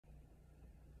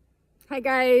Hi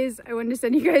guys, I wanted to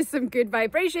send you guys some good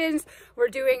vibrations. We're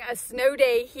doing a snow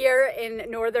day here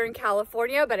in Northern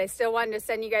California, but I still wanted to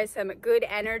send you guys some good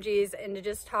energies and to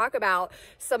just talk about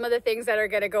some of the things that are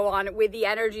going to go on with the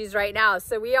energies right now.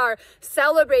 So we are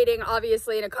celebrating,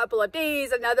 obviously, in a couple of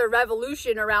days, another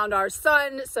revolution around our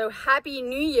sun. So happy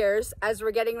New Year's as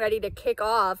we're getting ready to kick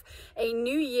off a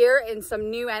new year and some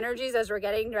new energies as we're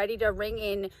getting ready to ring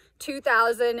in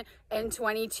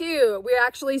 2022. We're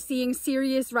actually seeing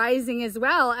Sirius rising as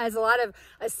well, as a lot of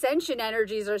ascension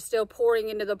energies are still pouring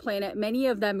into the planet, many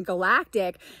of them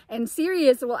galactic, and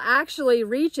Sirius will actually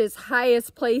reach its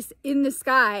highest place in the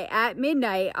sky at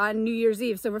midnight on New Year's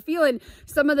Eve. So we're feeling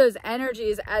some of those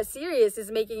energies as Sirius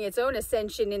is making its own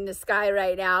ascension in the sky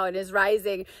right now and is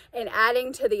rising and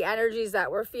adding to the energies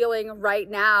that we're feeling right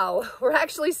now. We're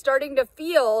actually starting to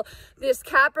feel this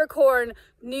Capricorn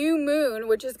new moon,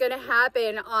 which is going to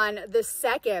happen on the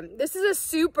 2nd. This is a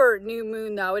super new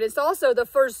moon though, and it's also the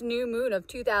first new moon of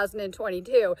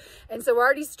 2022. And so we're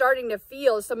already starting to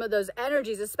feel some of those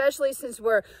energies, especially since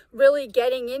we're really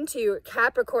getting into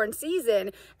Capricorn season.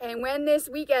 And when this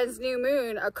weekend's new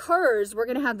moon occurs, we're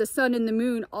going to have the sun and the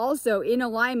moon also in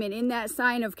alignment in that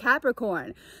sign of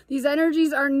Capricorn. These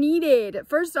energies are needed.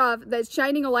 First off, that's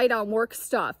shining a light on work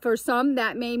stuff. For some,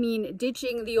 that may mean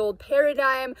ditching the old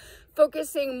paradigm,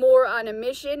 focusing more on a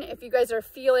mission. If you guys are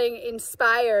feeling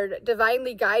inspired,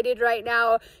 divinely guided right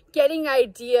now, getting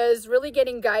ideas, really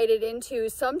getting guided into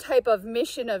some type of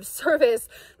mission of service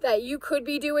that you could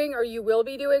be doing or you will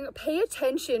be doing, pay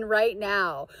attention right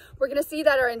now. We're going to see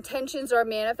that our intentions are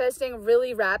manifesting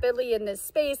really rapidly in this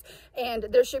space, and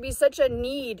there should be such a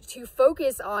need to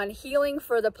focus on healing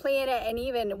for the planet and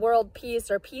even world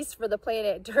peace or peace for the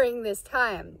planet during this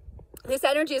time. This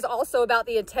energy is also about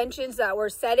the intentions that we're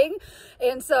setting.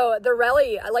 And so the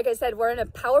really, like I said, we're in a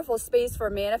powerful space for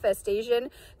manifestation.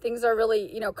 Things are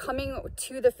really, coming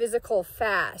to the physical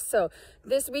fast. So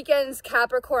this weekend's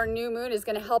Capricorn new moon is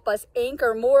going to help us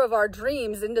anchor more of our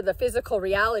dreams into the physical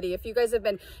reality. If you guys have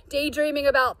been daydreaming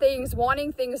about things,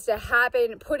 wanting things to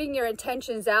happen, putting your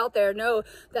intentions out there, know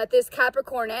that this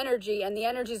Capricorn energy and the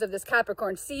energies of this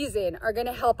Capricorn season are going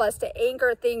to help us to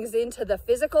anchor things into the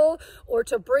physical, or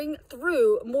to bring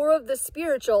through more of the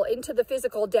spiritual into the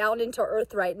physical, down into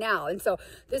earth right now. And so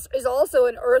this is also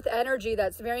an earth energy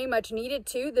that's very much needed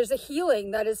too. There's a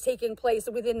healing that is taking place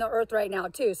within the earth right now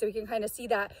too. So we can kind of see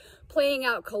that playing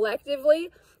out collectively.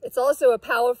 It's also a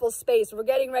powerful space. We're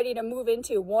getting ready to move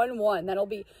into 1/1. That'll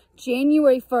be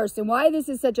January 1st. And why this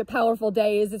is such a powerful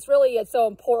day is it's really its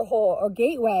own porthole or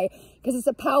gateway, because it's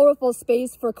a powerful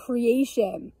space for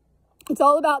creation. It's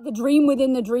all about the dream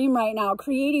within the dream right now,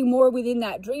 creating more within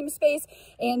that dream space.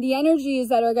 And the energies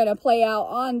that are going to play out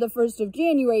on the 1st of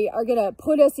January are going to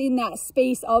put us in that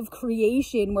space of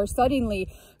creation where suddenly,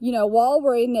 while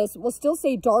we're in this, we'll still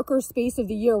say darker space of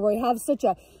the year where we have such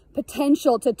a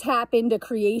potential to tap into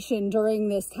creation during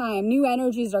this time. New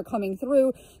energies are coming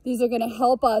through. These are going to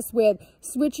help us with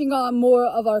switching on more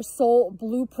of our soul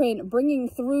blueprint, bringing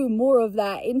through more of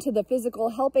that into the physical,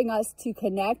 helping us to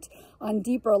connect on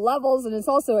deeper levels. And it's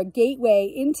also a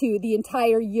gateway into the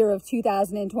entire year of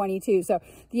 2022. So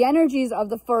the energies of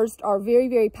the 1st are very,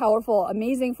 very powerful,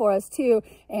 amazing for us too.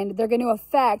 And they're going to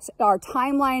affect our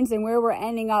timelines and where we're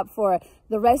ending up for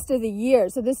the rest of the year.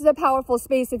 So this is a powerful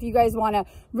space if you guys want to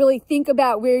really think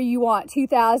about where you want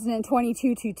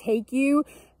 2022 to take you.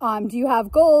 Do you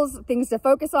have goals, things to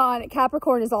focus on?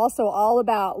 Capricorn is also all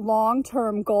about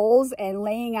long-term goals and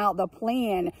laying out the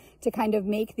plan to kind of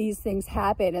make these things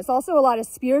happen. It's also a lot of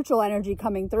spiritual energy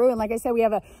coming through. And like I said, we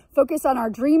have a focus on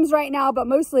our dreams right now, but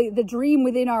mostly the dream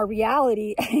within our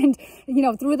reality. And,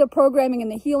 through the programming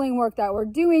and the healing work that we're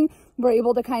doing, we're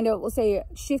able to kind of, we'll say,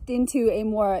 shift into a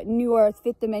more new earth,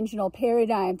 fifth dimensional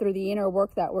paradigm through the inner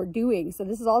work that we're doing. So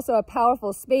this is also a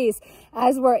powerful space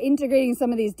as we're integrating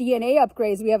some of these DNA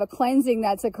upgrades. We have a cleansing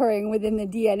that's occurring within the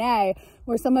DNA,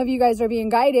 where some of you guys are being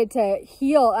guided to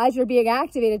heal as you're being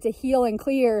activated, to heal and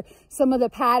clear some of the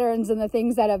patterns and the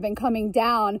things that have been coming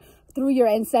down through your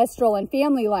ancestral and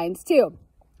family lines too.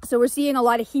 So we're seeing a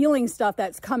lot of healing stuff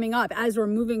that's coming up as we're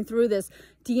moving through this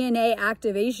DNA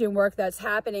activation work that's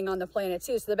happening on the planet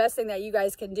too. So the best thing that you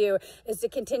guys can do is to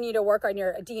continue to work on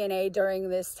your DNA during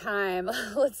this time.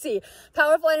 Let's see.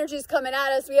 Powerful energies coming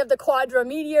at us. We have the Quadra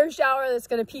meteor shower that's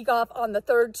going to peak off on the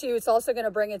 3rd too. It's also going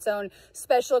to bring its own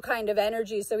special kind of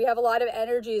energy. So we have a lot of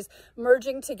energies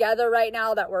merging together right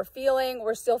now that we're feeling.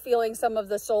 We're still feeling some of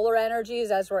the solar energies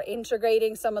as we're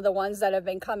integrating some of the ones that have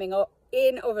been coming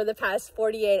in over the past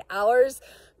 48 hours.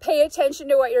 Pay attention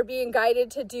to what you're being guided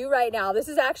to do right now. This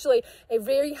is actually a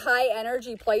very high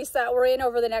energy place that we're in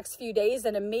over the next few days,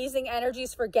 and amazing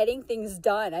energies for getting things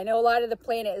done. I know a lot of the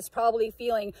planet is probably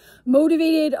feeling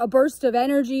motivated, a burst of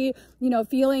energy, you know,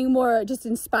 feeling more just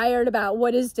inspired about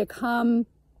what is to come,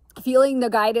 feeling the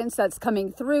guidance that's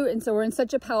coming through. And so we're in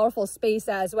such a powerful space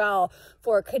as well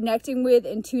for connecting with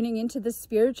and tuning into the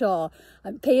spiritual.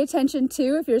 Pay attention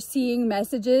too if you're seeing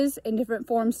messages in different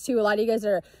forms too. A lot of you guys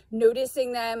are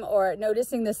noticing them or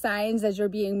noticing the signs as you're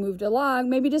being moved along,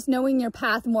 maybe just knowing your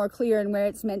path more clear and where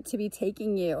it's meant to be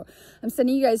taking you. I'm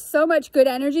sending you guys so much good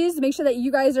energies. Make sure that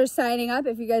you guys are signing up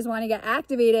if you guys want to get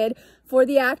activated for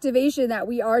the activation that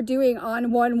we are doing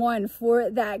on 1/1 for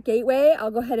that gateway.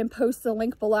 I'll go ahead and post the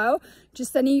link below.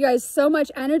 Just sending you guys so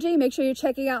much energy. Make sure you're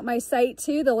checking out my site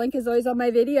too. The link is always on my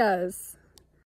videos.